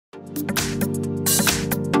Hi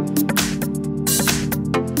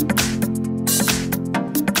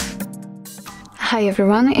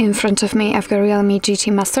everyone, in front of me I've got REALME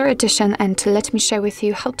GT Master Edition, and let me share with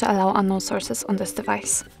you how to allow unknown sources on this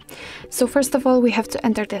device. So first of all, we have to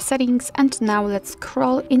enter the settings, and now let's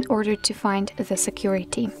scroll in order to find the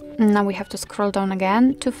security. Now we have to scroll down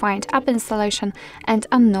again to find app installation and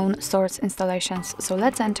unknown source installations. So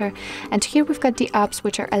let's enter, and here we've got the apps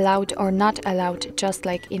which are allowed or not allowed, just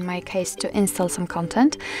like in my case to install some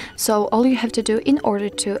content. So all you have to do in order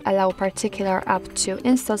to allow a particular app to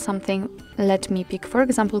install something, let me pick for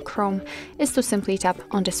example Chrome, is to simply tap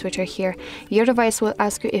on the switcher here. Your device will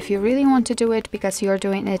ask you if you really want to do it, because you're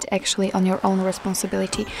doing it actually on your own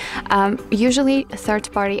responsibility. Usually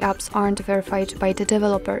third-party apps aren't verified by the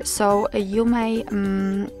developer, so you may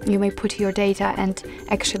put your data and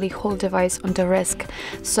actually whole device on the risk.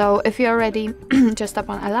 So if you're ready, just tap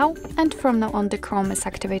on allow, and from now on the Chrome is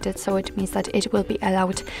activated, so it means that it will be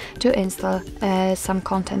allowed to install some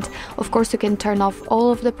content. Of course, you can turn off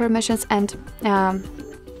all of the permissions, and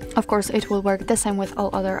of course it will work the same with all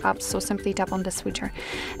other apps, so simply tap on the switcher.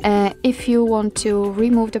 If you want to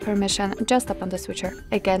remove the permission, just tap on the switcher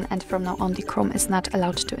again, and from now on the Chrome is not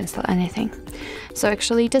allowed to install anything. So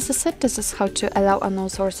actually this is it. This is how to allow unknown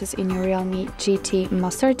sources in your REALME GT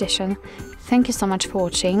Master Edition. Thank you so much for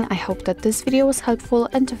watching. I hope that this video was helpful,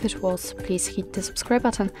 and if it was, please hit the subscribe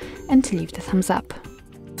button and leave the thumbs up.